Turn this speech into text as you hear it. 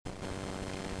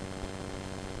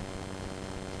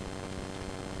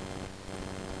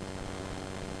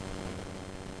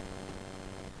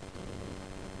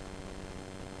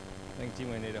弟兄姊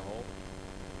妹，你哋好。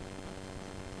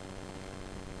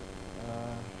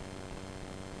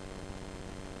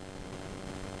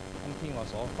今天我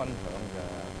所分享嘅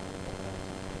題目呢，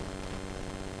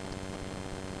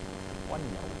溫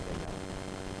柔嘅人，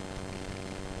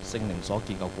聖靈所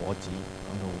結嘅果子，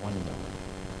講到溫柔。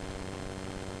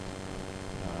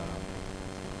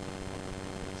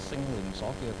聖靈所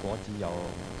結嘅果子有9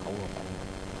個品，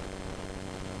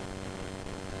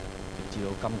直至到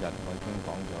今日我已經講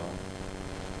咗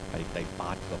係第8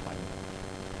個品，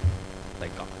第8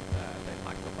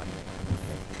個品，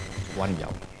溫柔。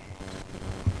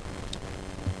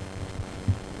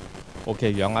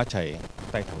OK， 讓我一齊低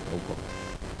頭禱告。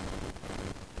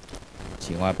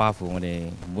慈愛巴父，我哋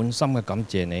滿心嘅感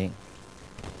謝你，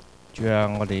主啊，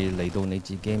我哋嚟到你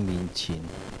自己面前，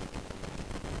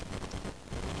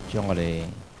將我哋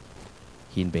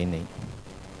獻俾你。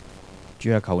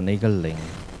主啊，求你嘅靈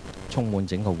充滿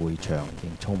整個會場，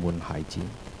並充滿孩子，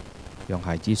讓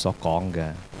孩子所講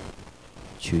嘅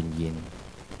全然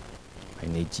係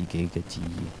你自己嘅旨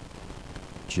意。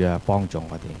主啊，幫助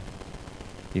我哋，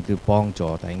亦都幫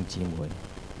助弟兄姊妹，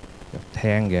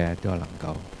聽嘅都能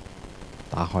夠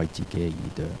打開自己嘅耳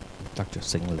朵，得着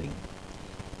聖靈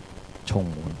充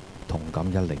滿同感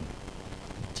一靈，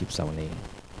接受你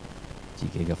自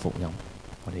己嘅福音。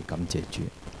我哋感謝主，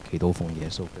祈禱奉耶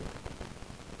穌嘅。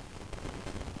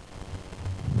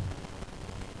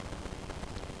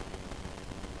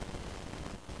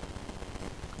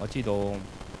我知道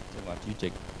正話主席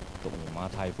讀完馬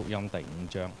太福音第5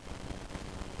章。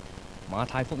馬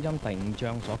太福音第5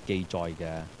章所記載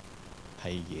嘅係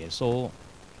耶穌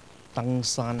登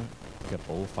山嘅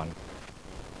部分。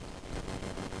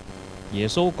耶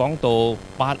穌講到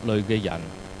8類嘅人，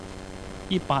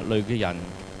呢8類嘅人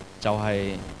就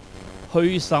係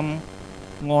虛心、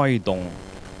哀慟、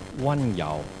溫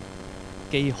柔、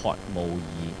飢渴慕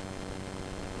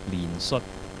義、憐恤、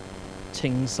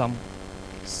清心、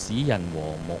使人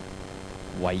和睦、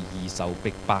為義受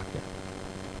逼迫嘅。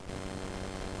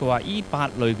佢話：呢8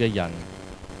類嘅人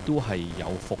都係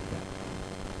有福嘅，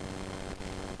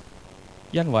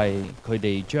因為佢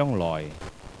哋將來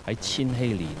喺千禧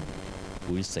年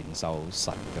會承受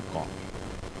神嘅國。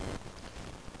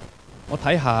我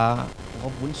睇下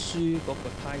我本書嗰個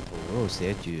title 嗰度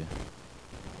寫住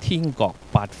天國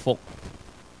8福。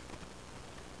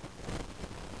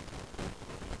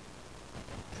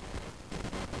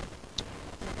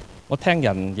我聽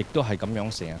人亦都係咁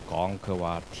樣成日講，佢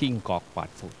話天國8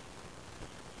福。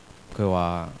佢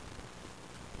話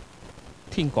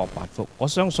天國8福，我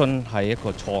相信係一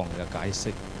個錯誤嘅解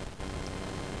釋，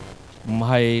唔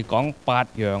係講8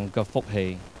樣嘅福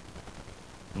氣，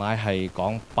乃係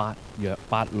講8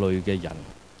類嘅人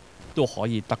都可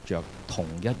以得着同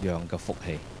一樣嘅福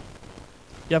氣。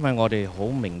因為我哋好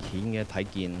明顯嘅睇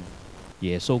見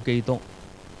耶穌基督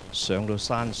上到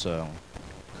山上。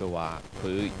佢話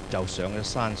佢就上咗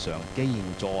山上，既然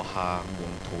坐下，門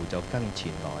徒就跟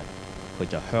前來，佢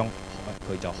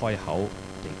就開口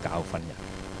嚟教訓人。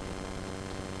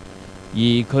而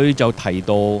佢就提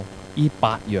到呢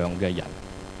8樣嘅人，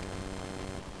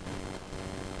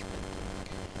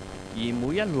而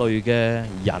每一類嘅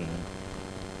人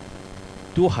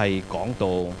都係講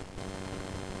到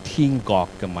天國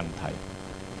嘅問題，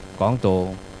講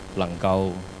到能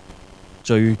夠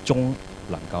最終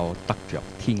能夠得着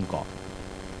天國。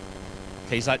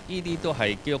其實呢啲都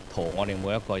係基督徒，我哋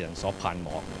每一個人所盼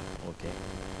望嘅。OK，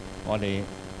 我哋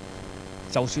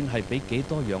就算係俾幾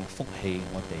多樣福氣，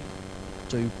我哋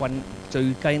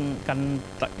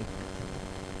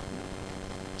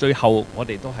最後我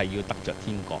哋都係要得着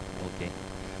天國。OK，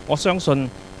 我相信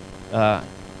呢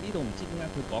度唔知點解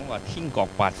佢講話天國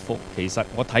8福，其實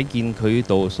我睇見佢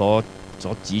度所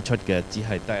指出嘅只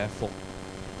係得一福。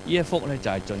呢一福呢，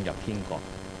就係進入天國。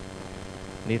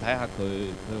你睇下佢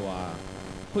話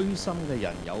虛心嘅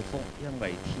人有福，因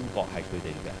為天國係佢哋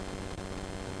嘅。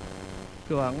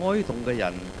佢話哀慟嘅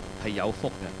人係有福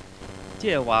嘅，即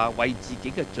係話為自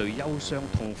己嘅罪憂傷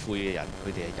痛悔嘅人，佢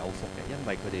哋係有福嘅，因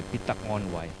為佢哋必得安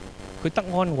慰。佢得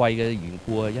安慰嘅緣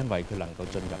故啊，因為佢能夠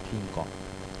進入天國。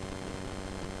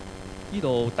呢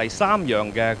度第3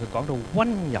樣嘅，佢講到溫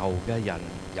柔嘅人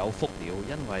有福了，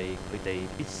因為佢哋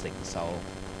必承受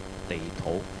地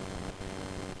土。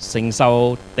承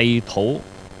受地土，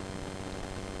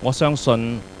我相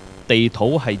信地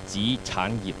土係指產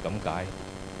業咁解。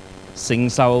承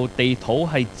受地土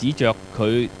係指着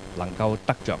佢能夠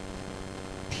得着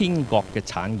天國嘅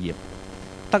產業，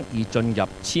得以進入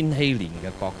千禧年嘅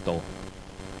國度。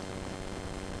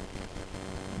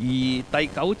而第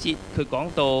9節佢講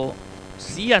到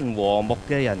使人和睦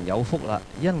嘅人有福啦，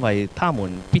因為他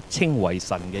們必稱為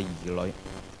神嘅兒女。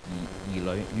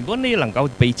兒女。如果你能夠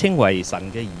被稱為神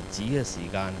嘅兒子嘅時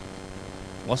間，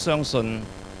我相信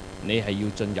你係要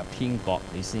進入天國，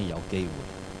你先有機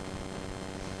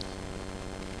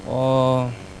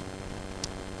會。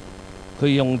佢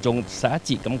用仲11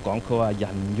節咁講，佢話：人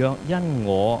若因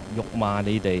我辱罵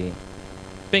你哋、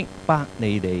逼迫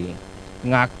你哋、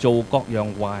壓造各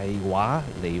樣壞話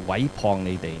嚟毀謗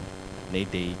你哋，你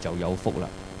哋就有福啦。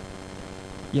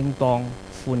應當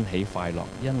歡喜快樂，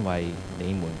因為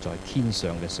你們在天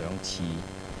上嘅賞賜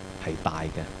係大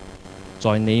嘅。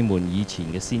在你們以前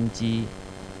嘅先知，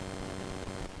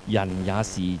人也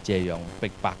是這樣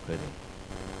逼迫佢哋。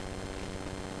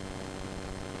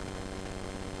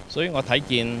所以我睇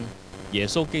見耶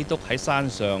穌基督喺山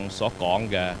上所講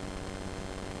嘅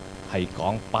係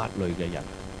講8類嘅人。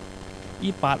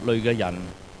呢8類嘅人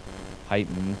係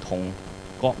唔同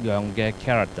各樣嘅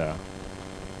character，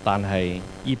 但係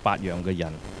呢8樣嘅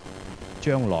人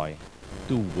將來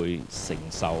都會承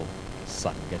受神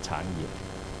嘅產業，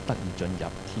得以進入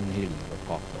天禧年嘅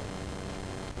國度。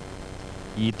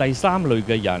而第3類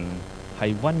嘅人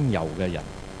係溫柔嘅人，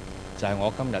就係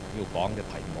我今日要講嘅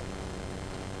題目。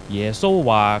耶穌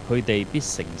話佢哋必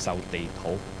承受地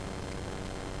土。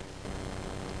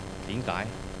點解？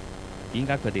點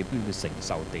解佢哋必要承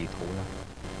受地土呢？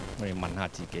我哋問下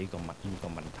自己呢個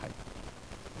問題。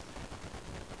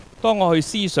當我去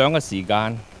思想嘅時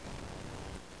間，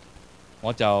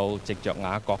我就藉着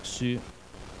雅各書。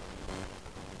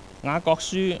雅各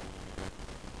書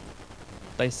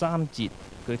第3節，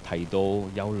佢提到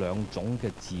有2種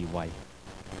嘅智慧，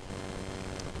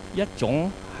一種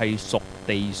係屬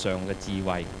地上嘅智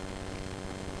慧，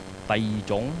第2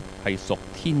種係屬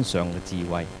天上嘅智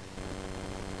慧。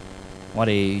我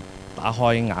哋打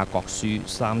開雅各書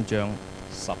3章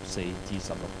14至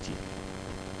16節。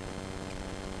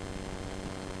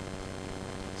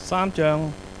3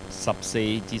章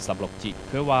14至16節，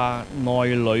佢話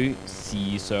內裏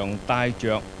時常帶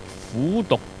着苦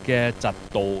毒嘅嫉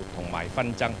妒同埋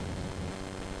紛爭，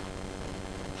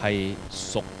係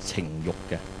屬情慾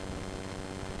嘅，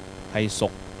係屬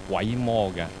鬼魔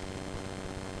嘅。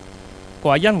佢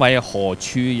話因為何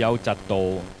處有嫉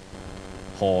妒，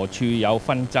何處有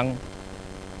紛爭，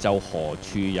就何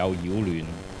處有擾亂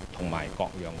同埋各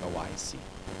樣嘅壞事。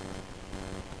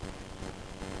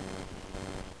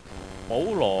保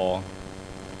羅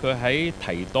佢喺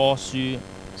提多書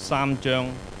3章，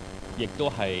亦都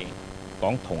係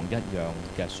講同一樣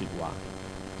嘅說話。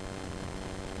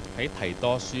喺提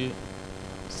多書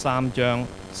3章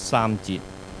3節，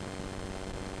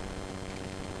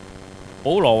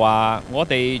保羅話：我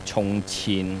哋從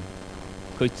前，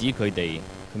佢指佢哋，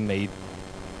佢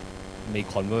未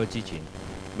convert 之前，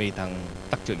未曾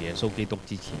得着耶穌基督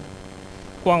之前，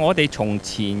佢話我哋從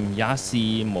前也是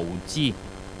無知、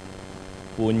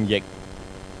叛逆、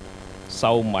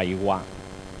受迷惑，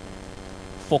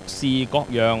服侍各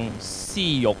樣私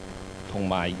慾同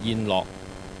埋宴樂，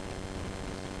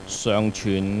常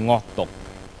存惡毒、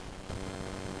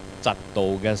嫉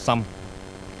妒嘅心，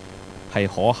係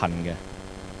可恨嘅，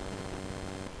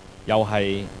又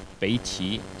係彼此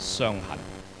相恨。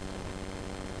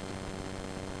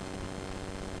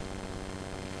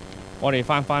我哋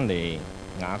翻嚟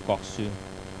雅各書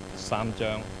3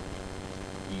章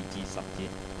2至10節。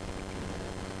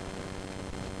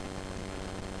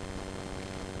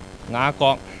雅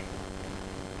各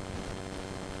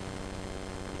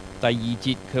第2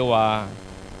節佢話：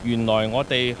原來我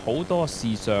哋好多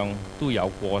事上都有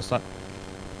過失。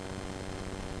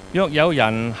若有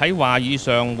人喺話語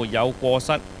上沒有過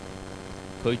失，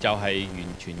佢就係完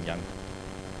全人，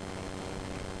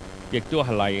亦都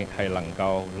係能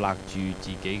夠勒住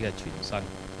自己嘅全身。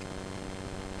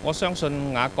我相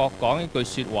信雅各講呢句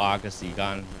說話嘅時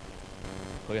間，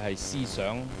佢係思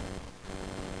想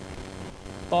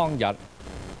當日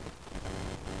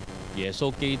耶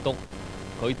穌基督，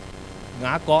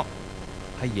雅各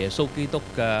係耶穌基督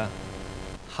嘅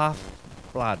half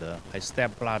brother， 係 step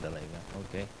brother 嚟嘅。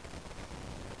OK，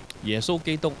 耶穌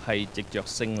基督係藉着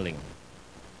聖靈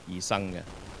而生嘅，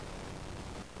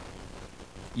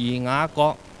而雅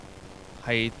各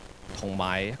係同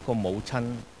埋一個母親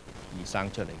而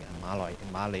生出嚟嘅，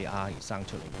瑪利亞而生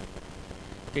出嚟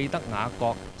嘅。記得雅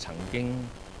各曾經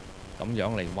咁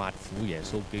樣嚟挖苦耶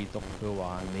穌基督，佢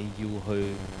話你要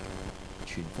去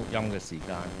傳福音嘅時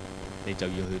間，你就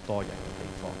要去多人嘅地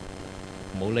方，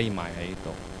唔好匿埋喺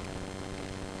度。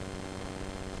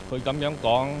佢咁樣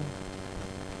講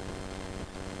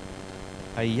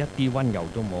係一啲溫柔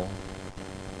都冇，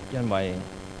因為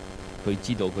佢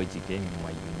知道佢自己唔係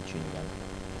完全人，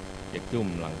亦都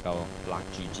唔能夠勒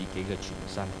住自己嘅全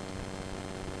身。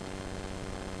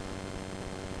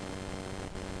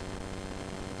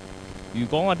如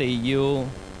果我哋要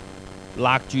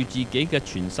勒住自己嘅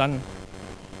全身，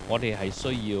我哋係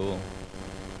需要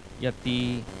一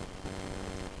啲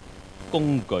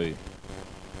工具。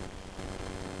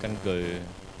根據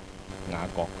雅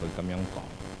各佢咁樣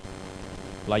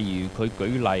講，例如佢舉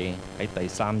例喺第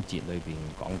3節裏邊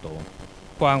講到，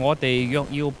佢話我哋若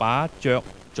要把雀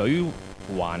嘴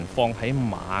環放喺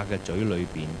馬嘅嘴裏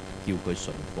邊，叫佢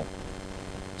順服，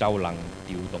就能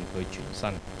調動佢全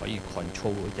身，可以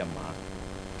control 嗰隻馬。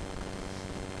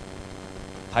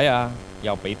睇下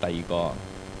又俾第二個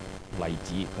例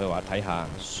子，佢話睇下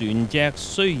船隻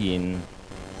雖然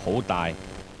好大，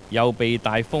又被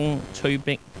大風吹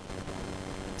逼，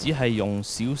只係用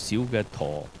少少嘅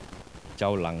舵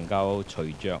就能夠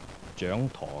隨着掌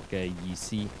舵嘅意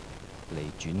思嚟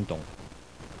轉動。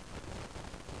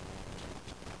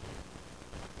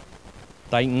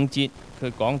第5節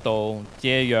佢講到，這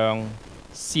樣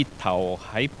舌頭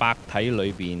喺百體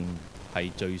裏邊係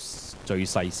最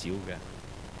細小嘅，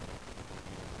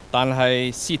但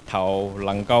係舌頭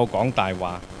能夠講大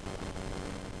話，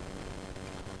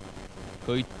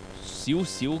佢少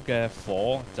少嘅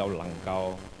火就能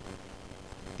夠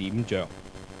點着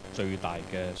最大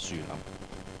嘅樹林。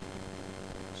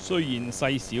雖然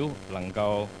細小，能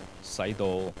夠使到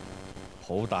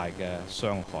好大嘅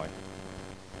傷害。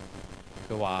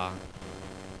佢話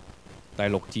第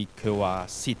6節，佢話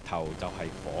舌頭就係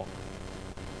火。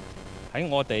喺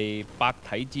我哋百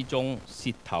體之中，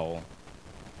舌頭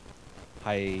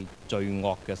係罪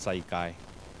惡嘅世界，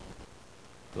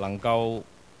能夠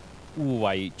污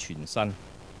穢全身，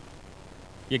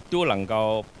亦都能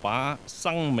夠把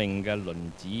生命嘅輪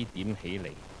子點起嚟。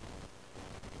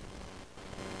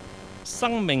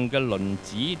生命嘅輪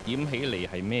子點起嚟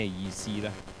係咩意思呢？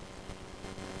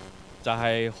就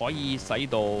係可以使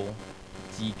到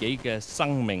自己嘅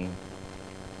生命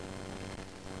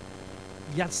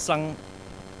一生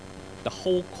the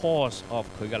whole course of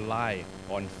佢嘅 life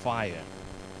on fire，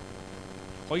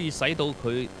 可以使到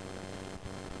佢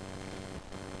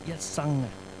一生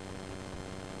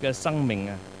嘅生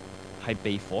命係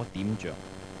被火點着，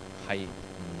係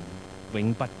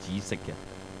永不止息嘅。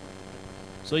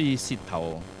所以舌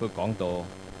頭佢講到，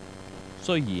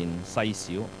雖然細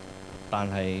小，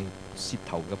但係舌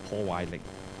頭嘅破壞力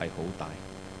係好大，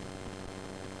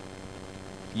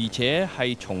而且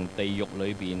係從地獄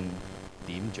裏邊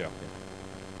點着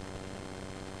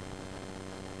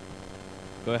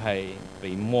嘅，佢係被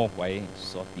魔鬼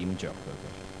所點着嘅。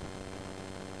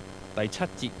第7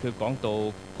節佢講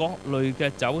到，各類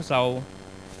嘅走獸、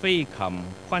飛禽、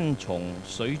昆蟲、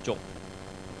水族，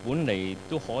本嚟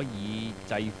都可以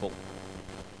制服，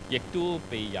亦都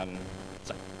被人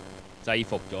制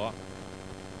服咗，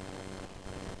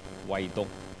唯獨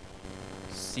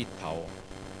舌頭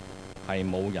係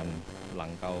冇人能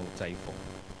夠制服，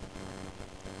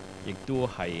亦都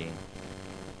係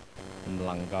唔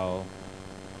能夠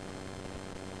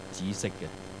止息嘅，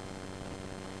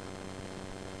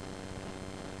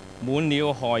滿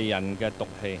了害人嘅毒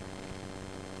氣。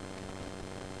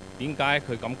點解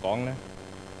佢咁講呢？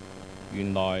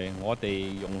原來我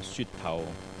哋用舌頭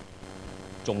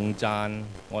頌讚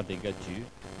我哋嘅主，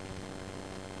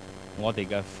我哋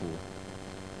嘅父，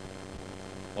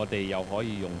我哋又可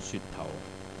以用舌頭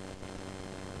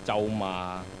咒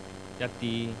罵一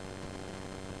啲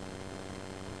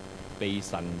被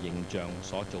神形象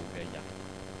所造嘅人。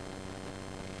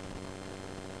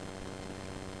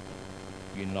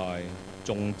原來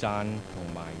頌讚同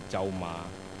埋咒罵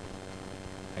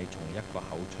係從一個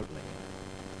口出嚟，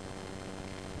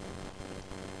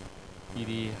呢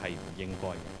啲係唔應該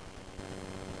嘅。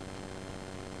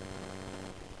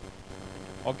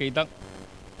我記得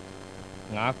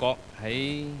雅各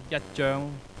喺1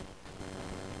章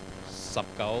19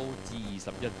至21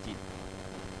節，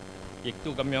亦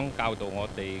都咁樣教導我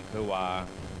哋。佢話：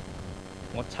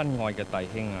我親愛嘅弟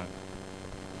兄啊，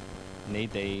你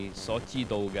哋所知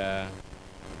道嘅，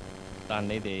但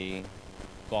你哋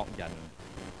各人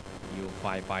要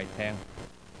快快聽，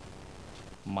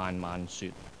慢慢說，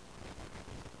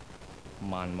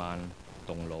慢慢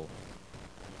動怒。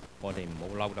我哋唔好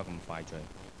嬲得咁快脆，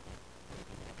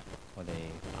我哋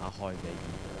打開嘅耳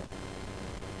朵，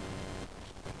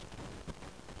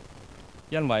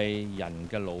因為人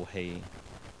嘅怒氣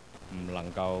唔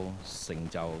能夠成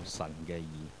就神嘅義。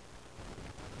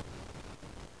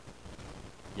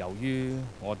由於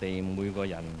我哋每個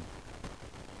人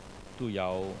都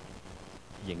有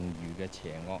盈餘嘅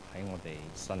邪惡喺我哋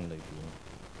心裏邊，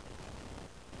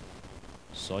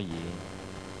所以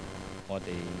我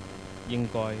哋應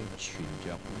該存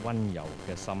着溫柔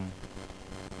嘅心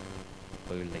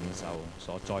去領受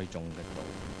所栽種嘅道，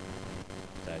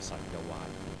就係神嘅話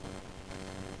語。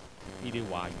呢啲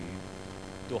話語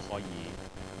都可以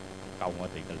救我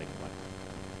哋嘅靈魂。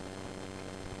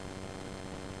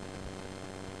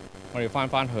我哋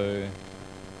翻去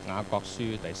雅各書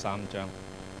第3章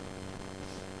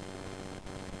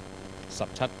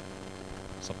17、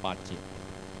18節，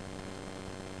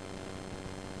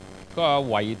佢話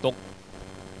唯獨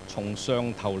從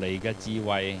上頭嚟嘅智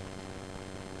慧，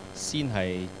先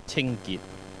係清潔，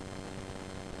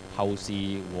後是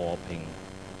和平、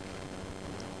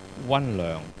溫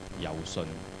良、柔順，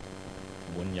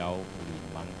滿有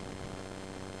憐憫，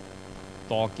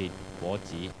多結果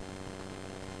子，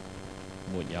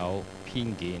沒有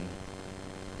偏見，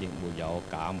亦沒有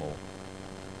假冒，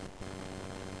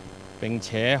並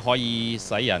且可以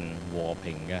使人和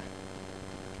平嘅，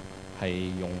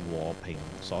係用和平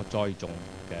所栽種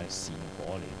嘅善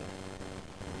果嚟嘅。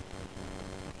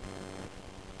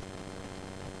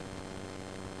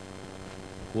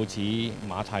故此，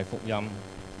馬太福音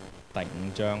第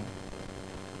5章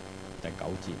第9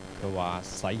節，佢話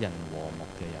使人和睦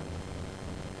嘅人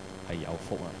係有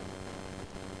福啊，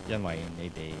因為你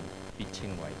哋必稱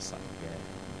為神嘅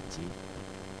兒子。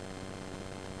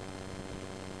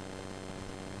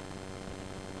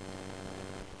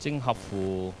正合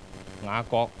乎雅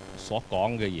各所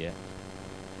講嘅嘢，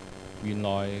原來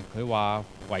佢話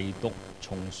唯獨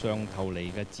從上頭嚟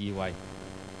嘅智慧，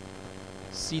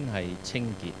先係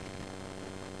清潔，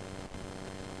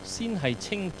先係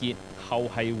清潔，後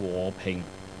係和平。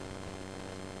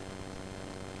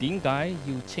點解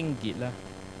要清潔呢？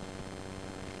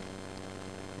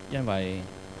因為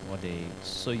我哋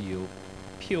需要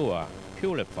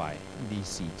purify 呢啲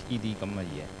事，呢啲咁嘅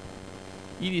嘢。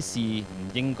呢啲事唔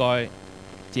應該，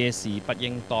這是不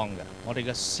應當嘅。我哋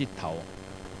嘅舌頭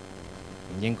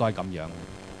唔應該咁樣。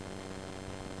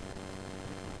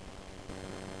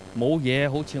冇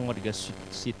嘢好似我哋嘅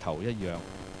舌頭一樣，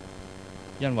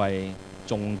因為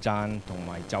頌讚同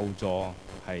埋咒詛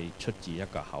係出自一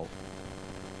個口，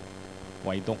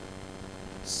唯獨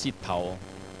舌頭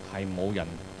係冇人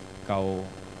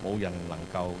能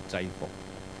夠制服。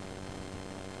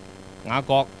雅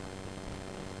各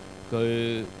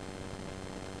佢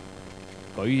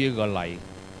舉呢個例，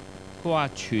佢話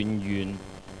泉源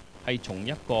係從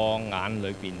一個眼裏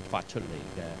邊發出嚟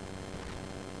嘅，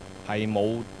係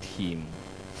冇甜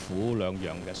苦兩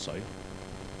樣嘅水。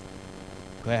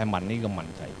佢係問呢個問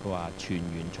題，佢話泉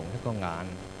源從一個眼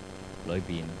裏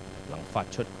邊能發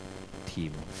出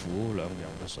甜苦兩樣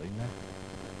嘅水咩？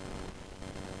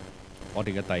我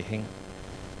哋嘅弟兄，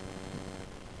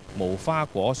無花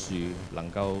果樹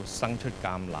能夠生出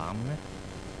橄欖咩？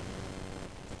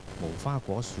無花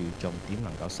果樹仲點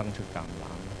能夠生出橄欖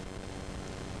呢？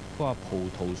佢話葡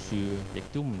萄樹亦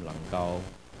都唔能夠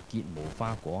結無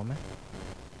花果咩？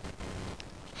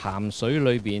鹹水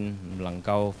裏邊唔能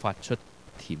夠發出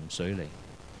甜水嚟？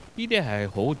呢啲係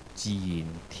好自然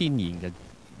天然嘅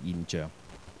現象，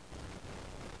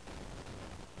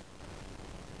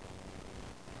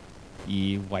而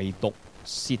唯獨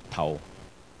舌頭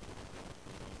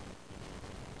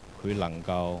佢能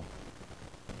夠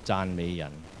讚美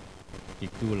人，亦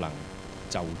都能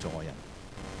咒詛人。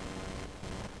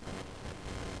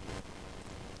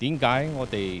點解我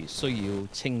哋需要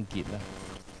清潔呢？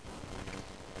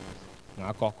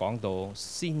雅各講到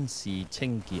先是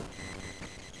清潔，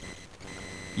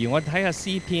而我睇下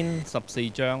詩篇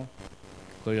14章，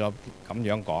佢有咁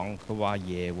樣講，佢話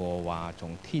耶和華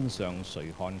從天上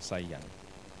垂看世人，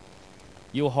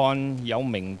要看有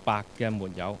明白嘅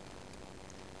沒有，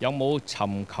有冇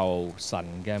尋求神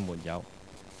嘅沒有，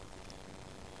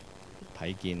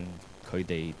睇見佢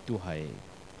哋都係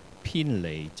偏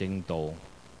離正道，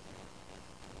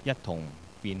一同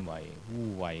變為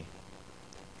污穢，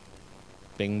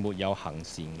並沒有行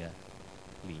善嘅，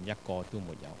連一個都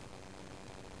沒有。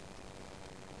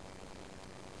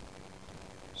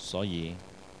所以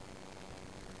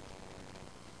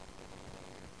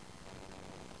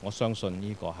我相信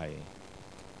呢個係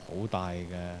好大嘅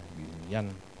原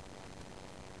因。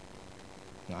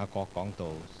雅各講到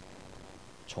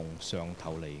從上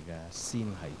頭嚟嘅先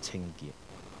係清潔，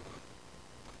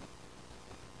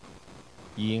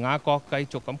而雅各繼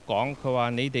續咁講，佢話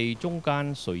你哋中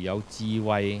間誰有智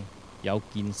慧有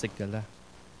見識嘅呢？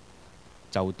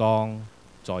就當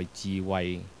在智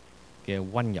慧嘅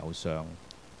溫柔上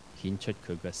顯出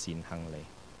佢嘅善行嚟。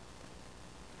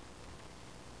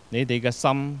你哋嘅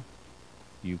心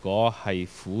如果係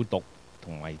苦毒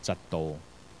同埋嫉妒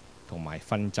同埋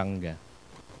紛爭嘅，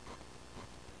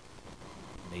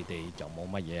你哋就冇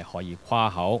乜嘢可以誇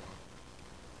口，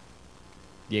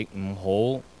亦唔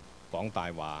好講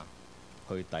大話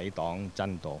去抵擋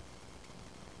真道。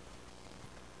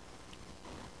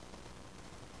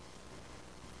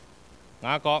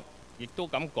雅各亦都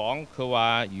咁講，佢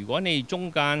話：如果你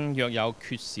中間若有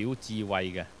缺少智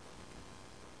慧嘅，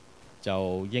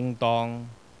就應當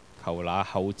求那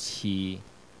厚賜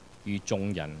與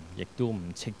眾人，亦都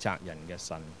唔斥責人嘅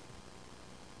神，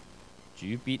主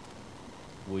必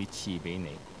會賜俾你。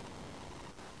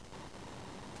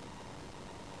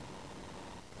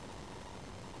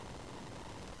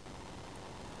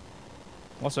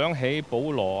我想起保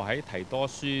羅喺提多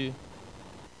書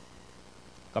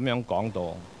咁樣講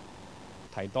到，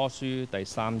提多書第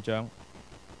3章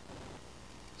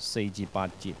4至8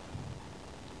節，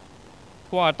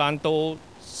佢話：但到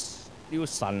了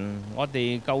神我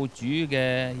哋救主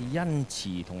嘅恩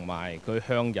慈同埋佢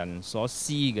向人所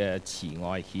施嘅慈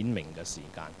愛顯明嘅時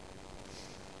間，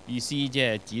意思即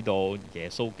係指到耶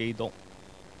穌基督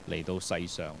嚟到世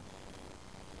上，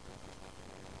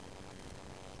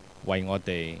為我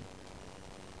哋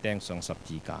釘上十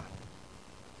字架，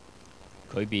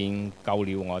佢便救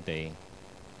了我哋，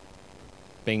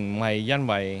並唔係因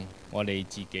為我哋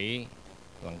自己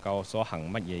能夠所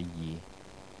行乜嘢義，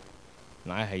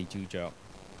乃係照着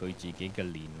佢自己嘅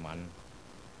憐憫，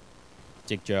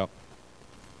藉着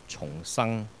重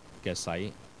生嘅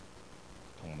洗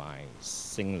同埋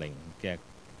聖靈嘅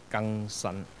更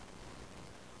新。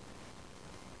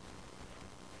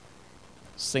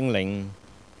聖靈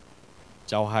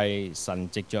就係神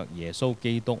藉着耶穌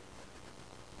基督，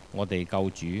我哋救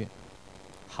主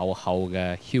厚厚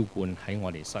嘅澆灌喺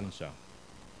我哋身上，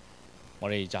我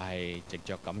哋就係藉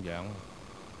着咁樣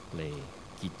嚟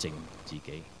潔淨自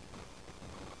己。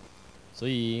所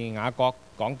以雅各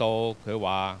講到佢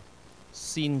話：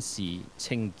先是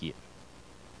清潔，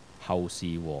後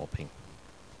是和平。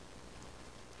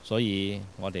所以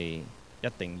我哋一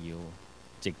定要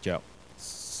藉着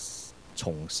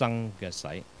重生嘅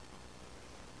洗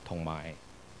同埋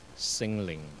聖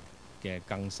靈嘅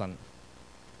更新。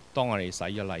當我哋洗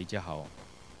咗禮之後，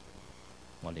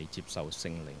我哋接受聖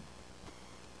靈，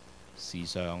時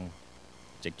常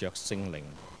藉着聖靈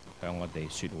向我哋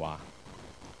說話，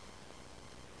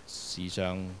時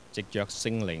常藉着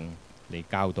聖靈嚟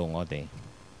教導我哋。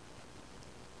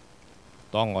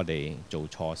當我哋做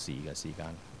錯事嘅時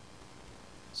間，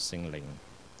聖靈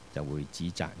就會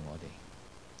指責我哋。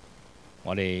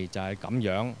我哋就係咁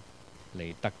樣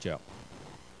嚟得着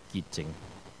潔淨，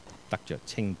得着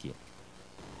清潔。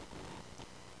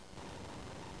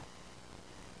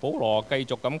保羅繼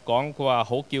續咁講，佢話：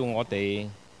好叫我哋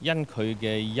因佢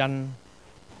嘅恩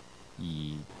而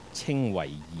稱為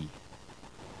義，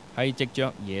係藉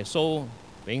着耶穌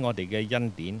俾我哋嘅恩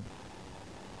典，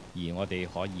而我哋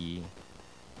可以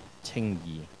稱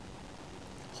義，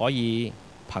可以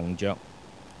憑着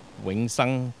永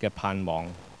生嘅盼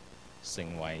望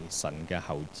成為神嘅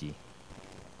後嗣。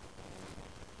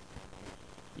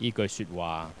呢句說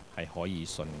話係可以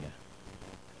信嘅。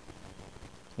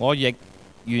我亦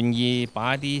願意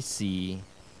把一啲事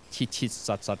切切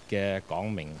實實嘅講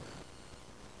明，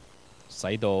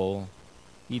使到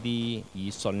呢啲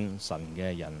以信神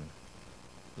嘅人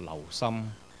留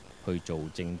心去做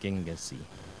正經嘅事，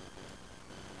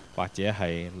或者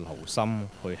係留心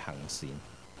去行善。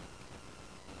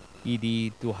呢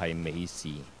啲都係美事，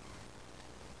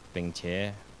並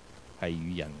且係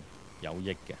與人有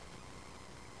益嘅。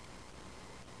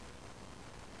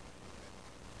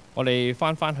我哋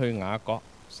翻去雅各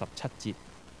17節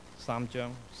，3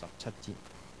章17節，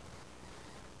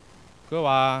佢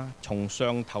話：從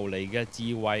上頭嚟嘅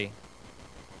智慧，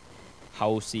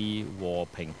後是和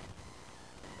平。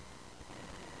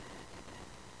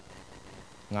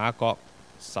雅各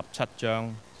17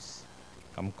章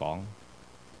咁講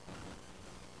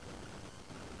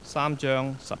，3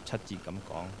章17節咁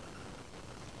講，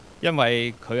因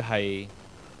為佢係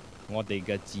我哋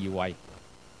嘅智慧。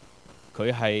佢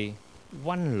係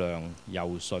溫良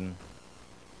柔順，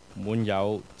滿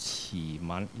有慈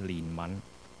憫憐憫，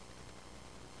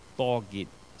多結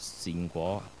善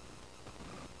果，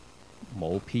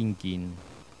冇偏見，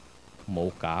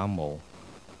冇假冒，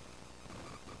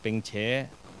並且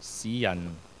使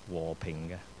人和平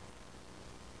嘅，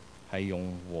係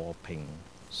用和平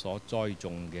所栽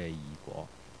種嘅義果。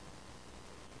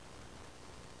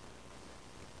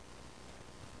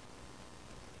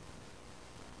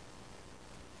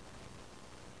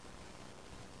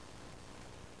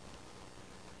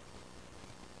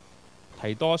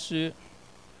提多書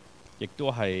亦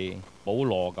都係保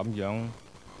羅咁樣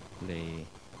嚟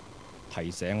提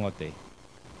醒我哋，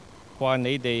佢話：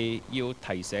你哋要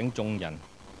提醒眾人，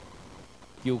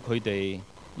叫佢哋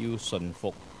要順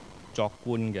服作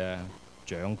官嘅、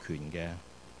掌權嘅，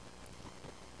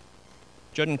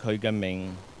遵佢嘅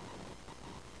命，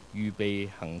預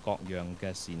備行各樣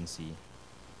嘅善事。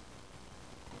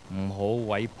唔好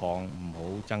毀謗，唔好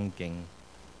爭競。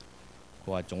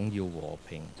佢話總要和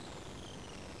平，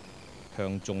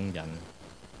向眾人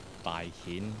大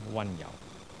顯温柔。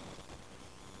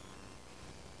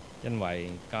因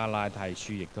為加拉太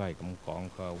書亦都係咁講，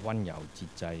佢話温柔節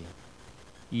制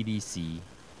呢啲事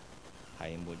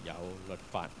係沒有律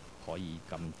法可以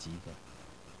禁止嘅。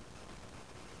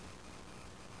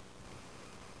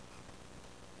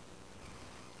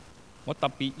我特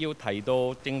別要提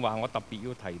到，正話我特別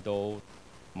要提到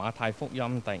馬太福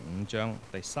音第5章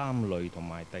第3類同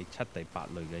埋第7、第8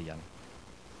類嘅人，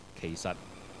其實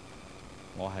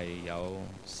我係有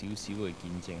少少嘅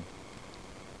見證。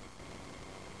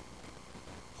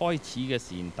開始嘅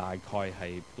時大概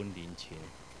係半年前，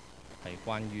係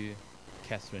關於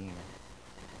Catherine 嘅，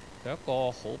佢一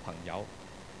個好朋友，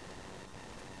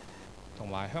同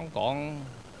埋香港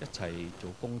一齊做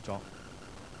工作。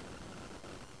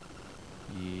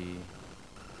而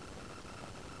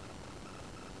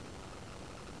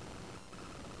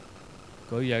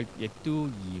佢亦都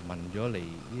移民咗嚟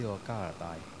呢個加拿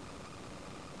大。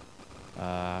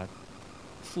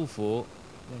夫婦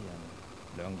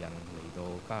兩人嚟到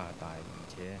加拿大，而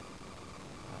且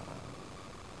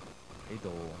喺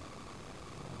度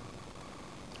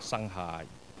生下兒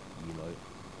女。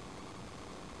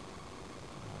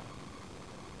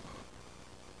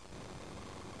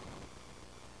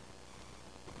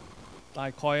大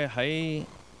概喺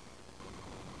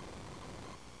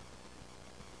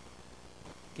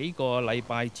幾個禮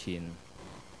拜前，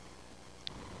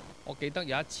我記得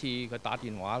有一次佢打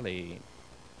電話嚟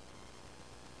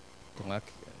同阿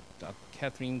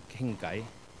Catherine 傾偈，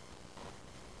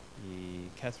而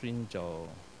Catherine 就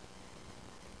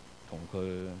同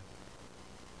佢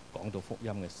講到福音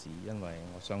嘅事，因為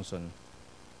我相信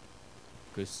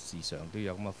佢時常都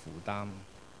有咁嘅負擔，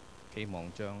希望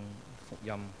將福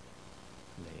音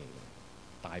嚟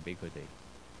帶俾佢哋。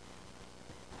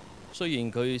雖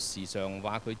然佢時常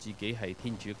話佢自己係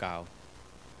天主教，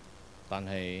但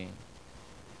係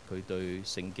佢對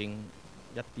聖經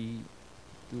一啲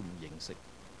都唔認識。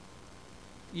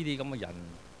呢啲咁嘅人，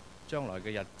將來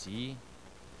嘅日子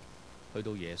去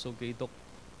到耶穌基督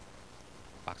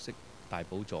白色大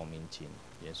寶座面前，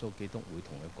耶穌基督會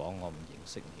同佢講：我唔認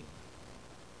識你，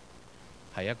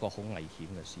係一個好危險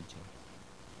嘅事情。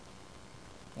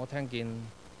我聽見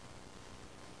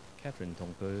Catherine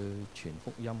同佢傳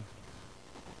福音，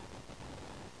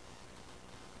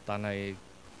但係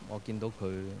我見到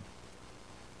佢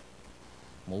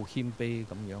冇謙卑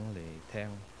咁樣嚟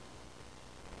聽，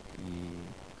而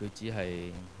佢只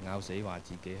係咬死話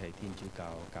自己係天主教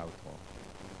教徒，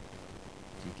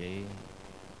自己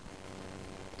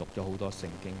讀咗好多聖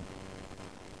經，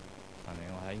但係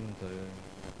我睇佢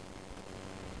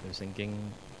對聖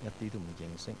經一啲都唔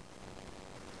認識。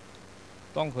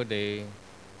當佢哋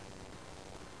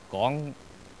講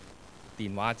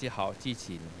電話之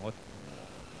前，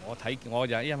我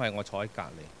就因為我坐喺隔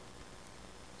離，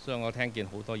所以我聽見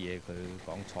好多嘢佢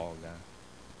講錯㗎。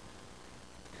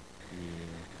而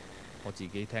我自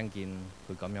己聽見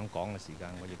佢咁樣講嘅時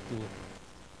間，我亦都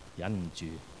忍唔住。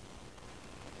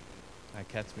阿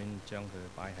Catherine 將佢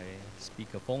擺喺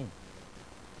speakerphone，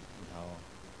 然後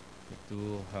亦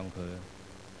都向佢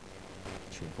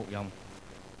傳福音，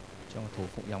將套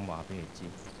福音話俾佢知。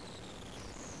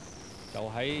就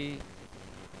喺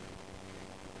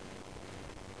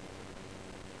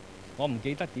我唔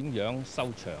記得點樣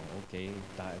收場 ，OK，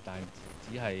 但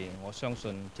只係我相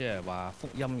信，即係話福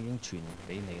音已經傳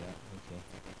俾你啦 ，OK。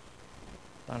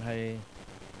但係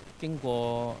經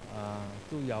過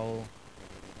都有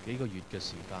幾個月嘅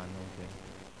時間 ，OK，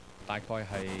 大概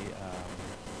係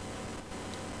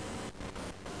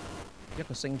1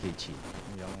個星期前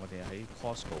咁樣，我哋喺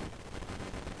Costco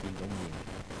見到面。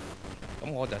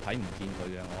咁我就睇唔見佢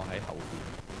嘅，我喺後邊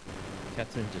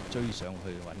 ，Catherine 就追上去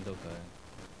揾到佢，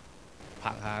拍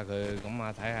下佢咁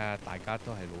啊，睇下大家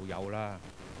都係老友啦。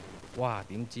哇！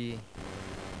點知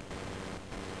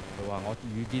佢話我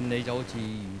遇見你就好似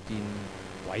遇見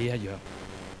鬼一樣。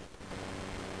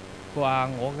佢話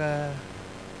我嘅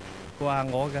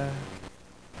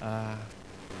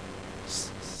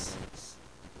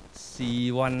時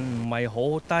運唔係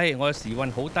好低，我嘅時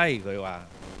運好低。佢話。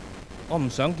我唔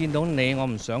想見到你，我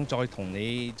唔想再同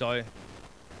你再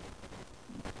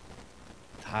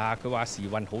佢話時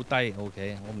運好低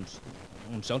 ，OK， 我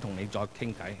唔想同你再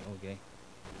傾偈 ，OK，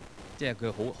 即係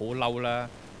佢好嬲啦。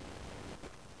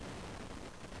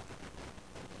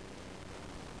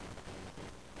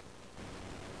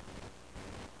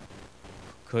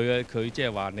佢即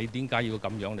係話你點解要咁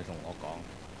樣嚟同我講？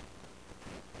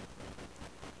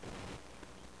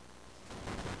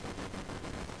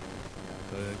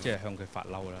佢即係向佢發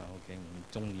嬲啦。OK， 唔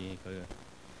中意佢，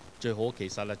最好其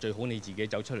實最好你自己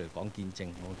走出嚟講見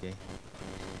證。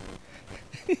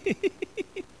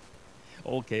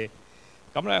OK，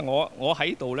 咁咧我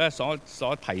喺度咧所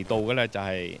提到嘅咧就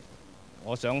係、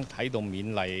我想喺度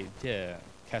勉勵即係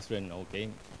Catherine。OK，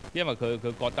 因為佢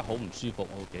覺得好唔舒服。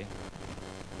OK，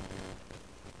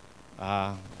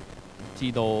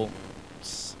 知道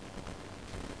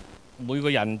每個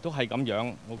人都係咁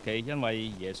樣。OK， 因為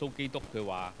耶穌基督佢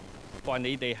話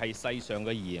你哋係世上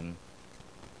嘅鹽，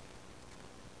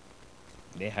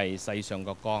你係世上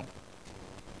嘅光，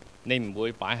你唔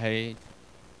會擺喺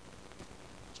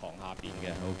床下邊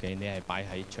嘅。OK， 你係擺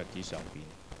喺桌子上邊。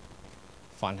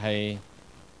凡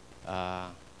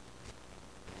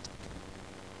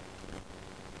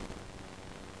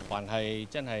係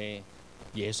真係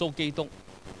耶穌基督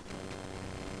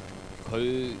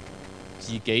佢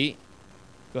自己，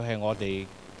佢係我哋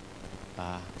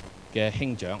嘅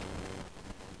兄長，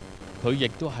佢亦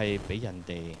都係俾人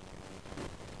哋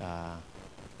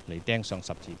嚟釘上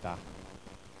十字架，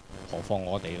何況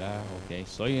我哋啦。OK，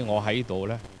 所以我喺度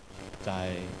呢，就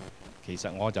係、其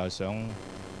實我就想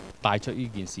帶出呢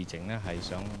件事情呢，係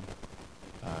想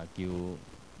叫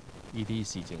呢啲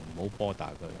事情唔好波打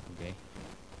佢。OK，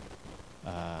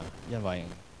 因為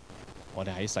我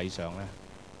哋喺世上呢，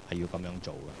係要咁樣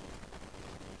做嘅，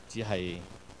只係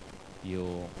要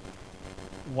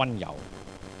溫柔。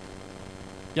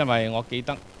因為我記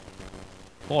得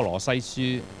歌羅西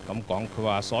書咁講，佢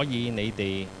話：所以你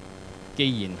哋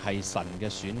既然係神嘅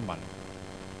選民、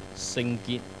聖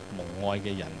潔蒙愛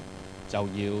嘅人，就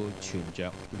要存着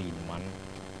憐憫、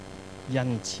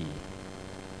恩慈、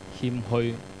謙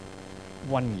虛、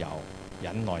溫柔、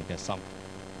忍耐嘅心。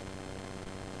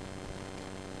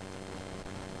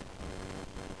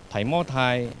提摩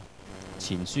太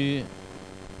前書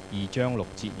2章6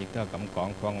節亦都係咁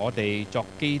講，佢話：我哋作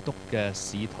基督嘅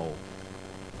使徒，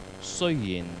雖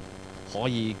然可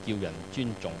以叫人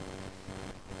尊重，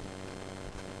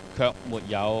卻沒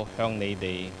有向你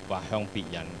哋或向別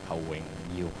人求榮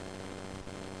耀，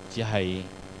只係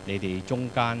你哋中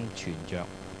間存着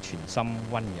全心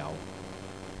溫柔，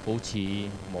好似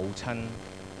母親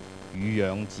乳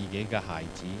養自己嘅孩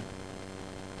子。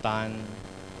但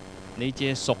你這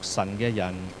屬神嘅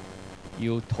人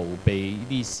要逃避呢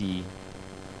啲事，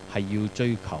係要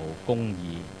追求公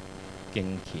義、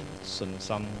敬虔、信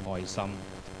心、愛心、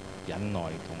忍耐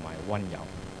同埋溫柔。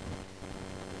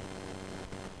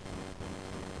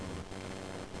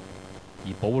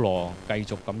而保羅繼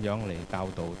續咁樣嚟教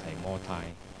導提摩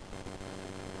太，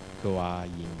佢話：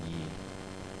然而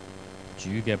主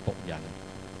嘅僕人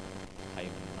係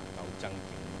唔能夠爭競，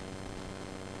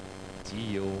只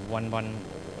要溫溫和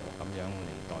和咁樣嚟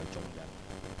待眾人，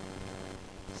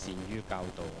善於教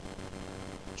導，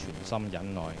全心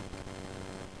忍耐，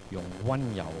用溫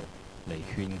柔嚟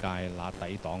勸戒那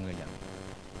抵擋嘅人，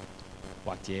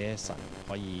或者神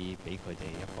可以俾佢哋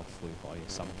一個悔改嘅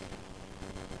心，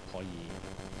可以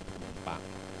明白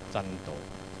真道，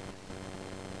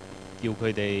叫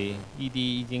佢哋呢啲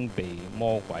已經被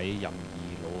魔鬼任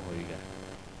意擄去嘅，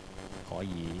可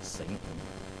以醒悟，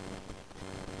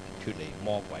脫離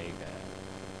魔鬼嘅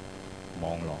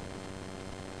網絡。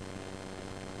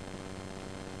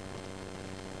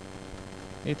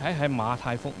你睇喺馬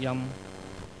太福音，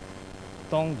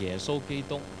當耶穌基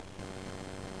督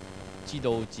知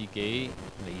道自己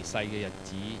離世嘅日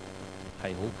子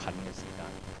係好近嘅時間，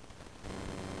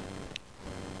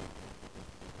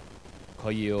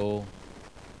佢要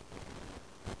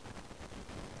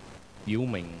表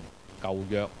明舊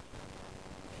約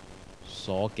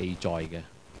所記載嘅，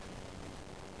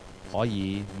可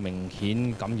以明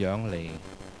顯咁樣嚟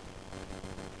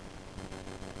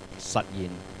實現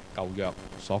舊約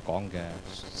所講嘅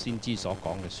先知所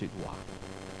講嘅説話。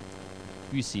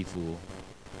於是乎，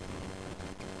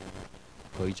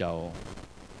佢就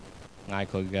嗌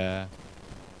佢嘅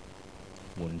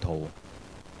門徒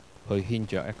去牽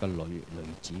着一個女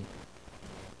子，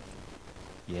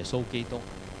耶穌基督，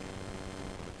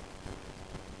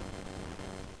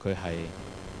佢係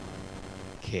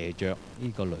騎着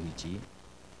呢個女子，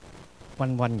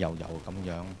溫溫柔柔咁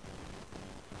樣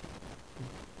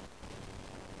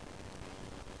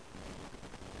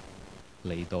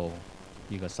嚟到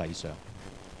呢個世上。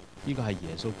呢個係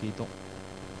耶穌基督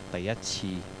第一次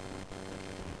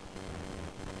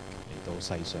嚟到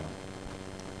世上，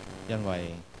因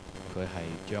為佢係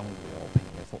將和平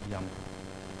嘅福音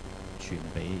傳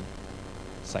俾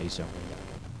世上嘅人。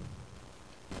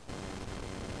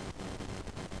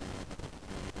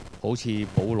好似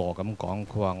保羅咁講，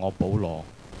佢話：我保羅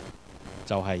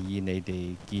就係以你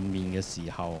哋見面嘅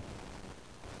時候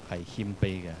係謙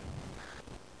卑嘅，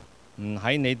唔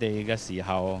喺你哋嘅時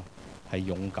候係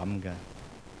勇敢嘅，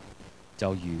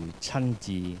就如親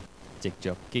自藉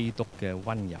着基督嘅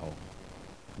溫柔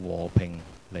和平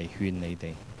嚟勸你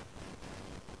哋。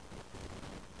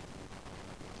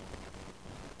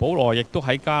保羅亦都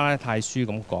喺加拉太書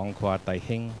咁講，佢話弟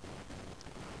兄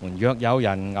們，若有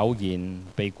人偶然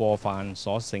被過犯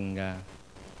所勝嘅，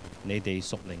你哋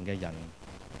屬靈嘅人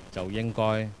就應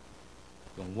該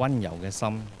用溫柔嘅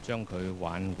心將佢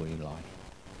挽回來，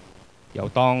又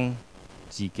當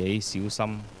自己小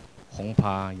心，恐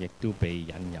怕亦都被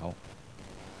引誘。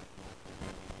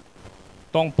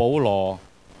當保羅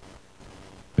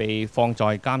被放在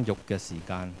監獄嘅時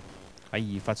間，喺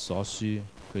以弗所書，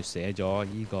佢寫咗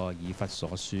呢個以弗所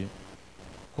書，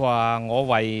佢話我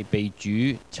為被主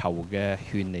囚嘅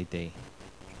勸你哋，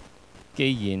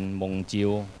既然蒙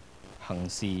召行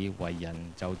事為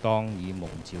人，就當以蒙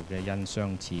召嘅恩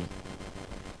相似，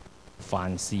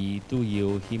凡事都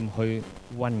要謙虛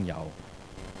溫柔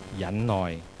忍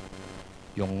耐，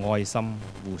用愛心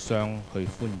互相去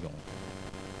寬容，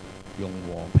用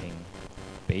和平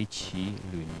彼此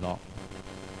聯絡，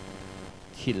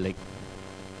竭力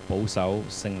保守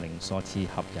聖靈所賜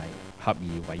合而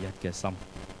為一嘅心。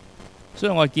所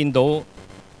以我見到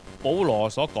保羅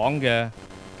所講嘅，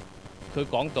佢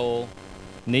講到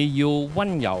你要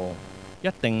溫柔，一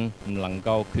定唔能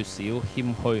夠缺少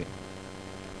謙虛，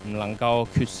唔能夠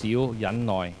缺少忍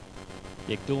耐，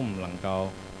亦都唔能夠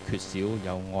缺少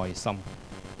有愛心，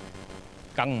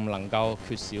更唔能夠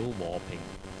缺少和平。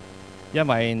因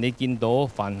為你見到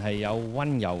凡係有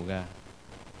溫柔嘅，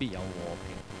必有和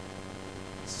平。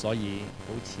所以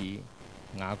好似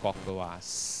雅各嘅話，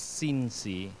先是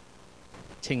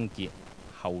清潔，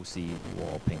後是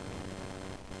和平。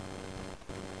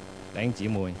弟兄姊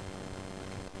妹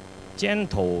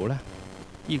，gentle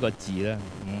呢個字呢，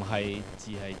唔係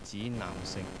只係指男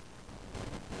性，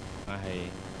但係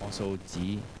我數指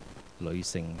女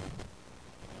性。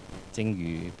正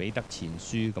如彼得前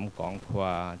書咁講，佢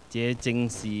話：這正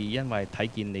是因為睇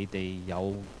見你哋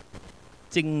有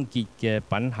貞潔嘅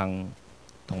品行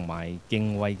同埋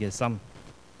敬畏嘅心，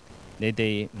你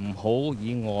哋唔好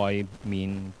以外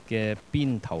面嘅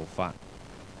辮頭髮、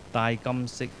戴金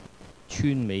飾、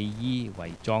穿美衣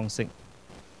為裝飾，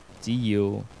只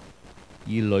要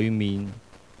以裏面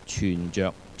存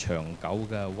着長久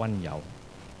嘅溫柔、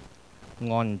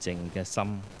安靜嘅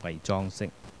心為裝飾。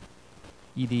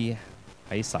呢啲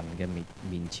喺神嘅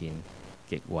面前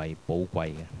極為寶貴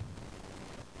嘅。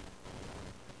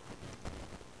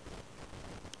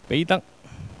彼得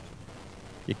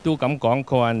亦都咁講，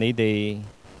佢話：你哋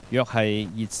若係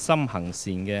熱心行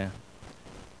善嘅，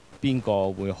邊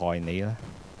個會害你呢？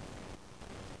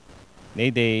你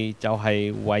哋就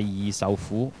係為義受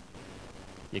苦，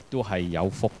亦都係有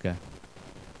福嘅。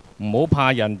唔好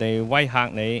怕人哋威嚇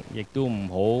你，亦都唔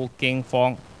好驚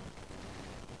慌。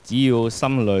只要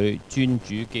心裏尊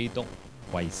主基督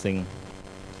為聖，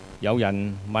有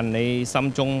人問你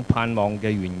心中盼望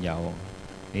嘅緣由，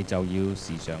你就要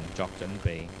時常作準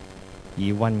備，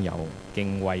以溫柔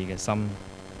敬畏嘅心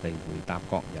嚟回答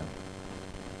各人，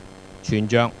存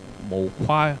着無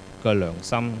誇嘅良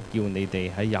心，叫你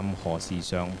哋喺任何事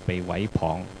上被毀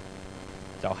謗，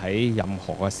就喺任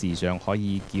何嘅事上可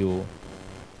以叫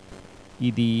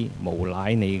呢啲無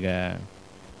賴你嘅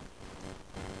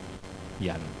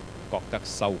人覺得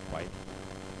羞愧。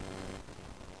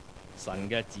神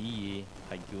嘅旨意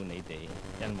係叫你哋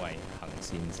因為行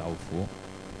善受苦，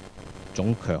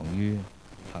總強於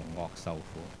行惡受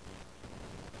苦。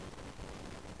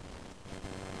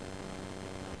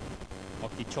我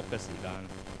結束嘅時間，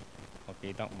我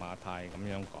記得馬太咁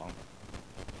樣講，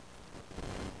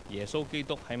耶穌基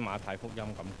督喺馬太福音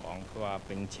咁講，佢話：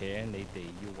並且你哋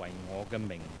要為我嘅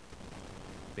名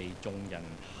被眾人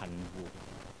恨惡，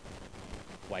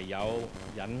唯有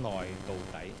忍耐到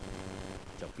底，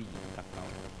就必然得救。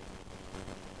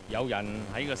有人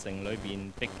喺個城裏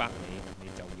邊逼迫你，你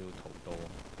就要逃到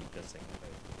別嘅城去。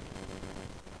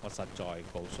我實在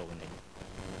告訴你，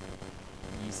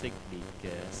以色列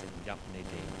嘅城邑，你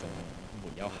哋仲沒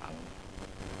有行，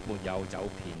沒有走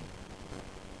遍，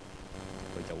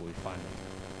佢就會返嚟。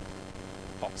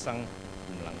學生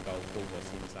唔能夠高過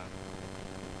先生，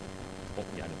僕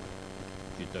人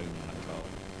絕對唔能夠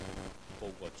高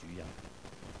過主人。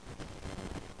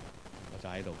我就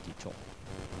喺度結束，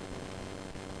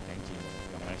請姊妹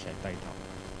讓我一齊低頭。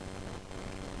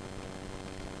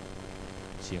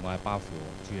是我係包括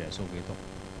主耶穌基督，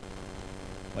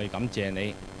我哋感謝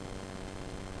你，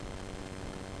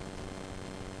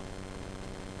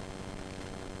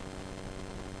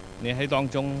你喺當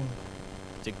中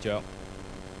藉着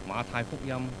馬太福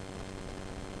音，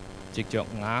藉着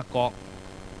雅各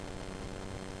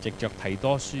藉着提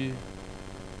多書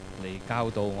嚟教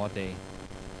導我哋，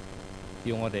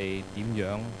叫我哋點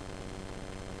樣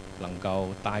能夠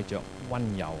帶着溫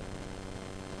柔、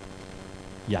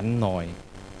忍耐、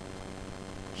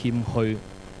謙虛、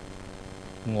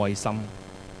愛心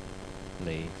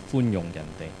嚟寬容人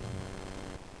哋，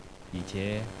而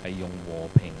且係用和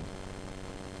平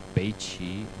彼此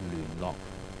聯絡，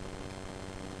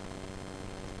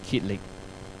竭力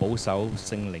保守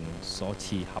聖靈所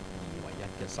賜合而為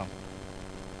一嘅心。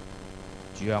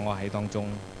主啊，我喺當中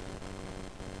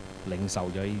領受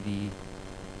咗呢啲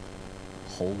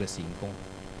好嘅善功。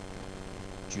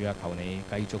主啊，求你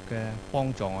繼續嘅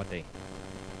幫助我哋，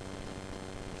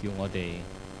叫我哋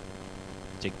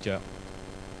藉着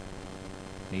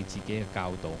你自己嘅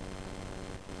教導。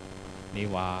你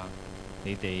話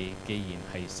你哋既然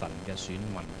係神嘅選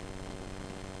民，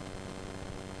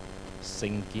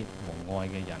聖潔和愛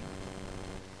嘅人，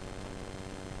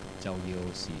就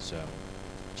要時常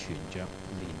存着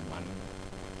憐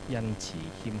憫、恩慈、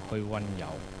謙虛、溫柔、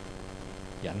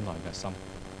忍耐嘅心。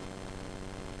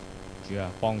主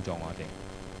啊，幫助我哋，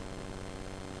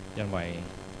因為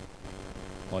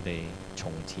我哋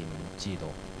從前唔知道，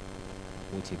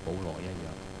好似保羅一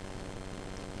樣，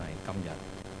但係今日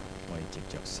我哋藉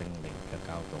着聖靈嘅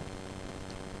教導，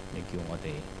你叫我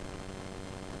哋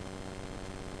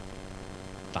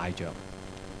帶着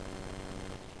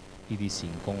呢啲善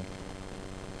功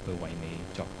去為你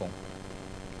作工。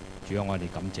主啊，我哋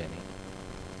感謝你，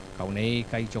求你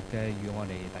繼續嘅與我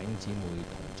哋弟兄姊妹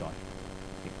同在，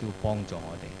亦都幫助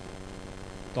我哋。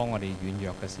當我哋軟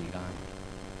弱嘅時間，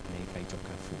你繼續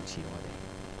嘅扶持我哋，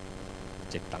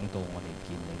直等到我哋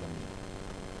見你嘅面。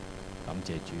感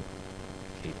謝主，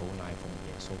祈禱乃奉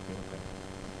耶穌基督嘅名。